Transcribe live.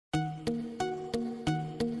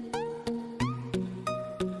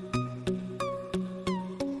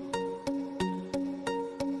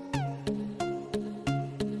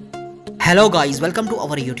Hello guys, welcome to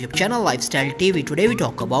our YouTube channel Lifestyle TV. Today we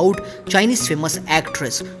talk about Chinese famous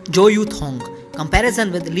actress Zhou Tong,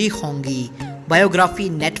 comparison with Li Hongyi, biography,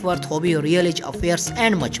 net worth, hobby, real age affairs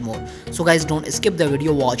and much more. So guys, don't skip the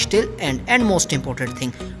video, watch till end, and most important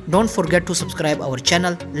thing, don't forget to subscribe our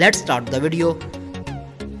channel. Let's start the video.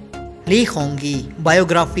 Li Hongyi,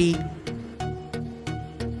 biography.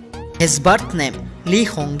 His birth name Li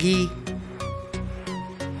Hongyi.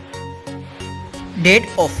 Date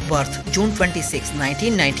of birth June 26,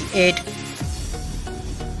 1998.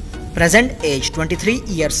 Present age 23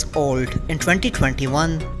 years old in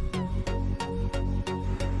 2021.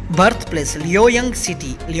 Birthplace Liaoning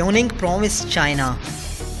City, Liaoning Province, China.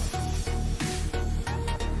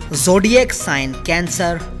 Zodiac sign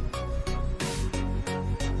Cancer.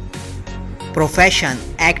 Profession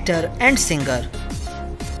actor and singer.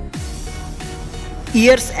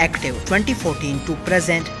 Years active 2014 to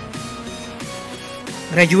present.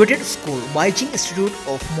 Graduated school Beijing Institute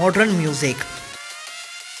of Modern Music.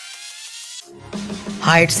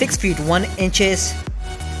 Height 6 feet 1 inches.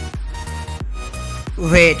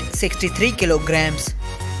 Weight 63 kilograms.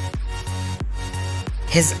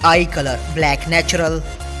 His eye color black natural.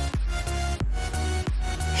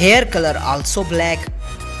 Hair color also black.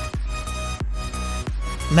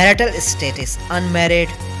 Marital status unmarried.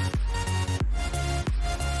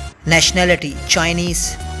 Nationality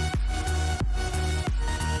Chinese.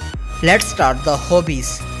 Let's start the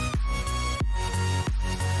hobbies.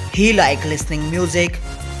 He like listening music,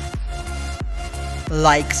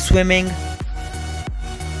 like swimming,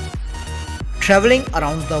 traveling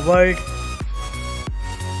around the world,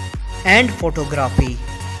 and photography.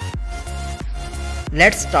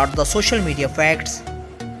 Let's start the social media facts.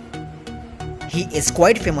 He is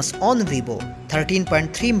quite famous on Weibo,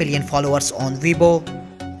 13.3 million followers on Weibo.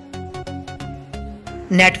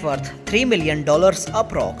 Net worth $3 million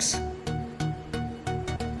approx.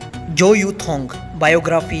 Zhou Tong,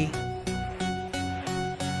 biography.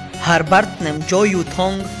 Her birth name Zhou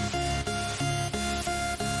Tong.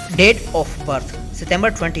 Date of birth September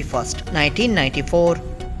 21st, 1994.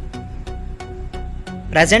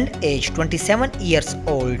 Present age 27 years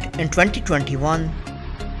old in 2021.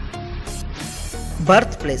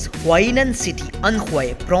 Birthplace Huainan City,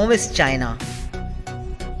 Anhui Province, China.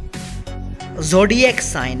 Zodiac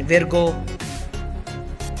sign Virgo.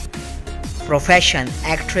 Profession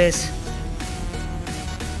actress.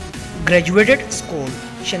 Graduated school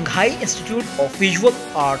Shanghai Institute of Visual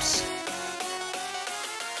Arts.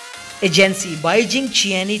 Agency Beijing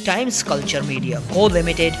Chiani Times Culture Media Co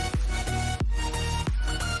Limited.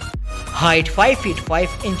 Height 5 feet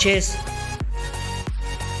 5 inches.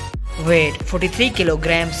 Weight 43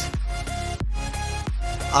 kilograms.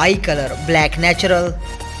 Eye color black natural.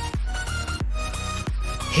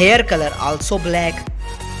 Hair color also black.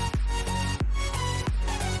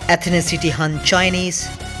 Ethnicity Han Chinese.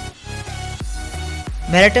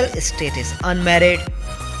 Marital status unmarried.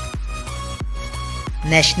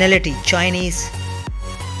 Nationality Chinese.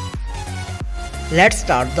 Let's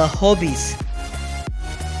start the hobbies.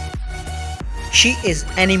 She is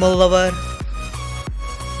animal lover,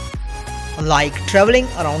 like traveling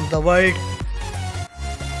around the world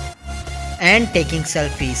and taking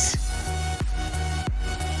selfies.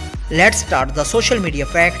 Let's start the social media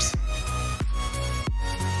facts.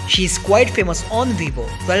 She is quite famous on Weibo,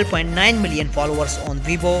 12.9 million followers on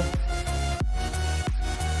Weibo.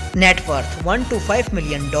 Net worth $1 to $5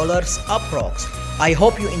 million approx. I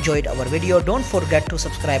hope you enjoyed our video. Don't forget to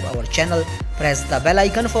subscribe our channel. Press the bell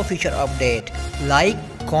icon for future update. Like,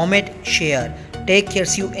 comment, share. Take care.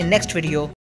 See you in next video.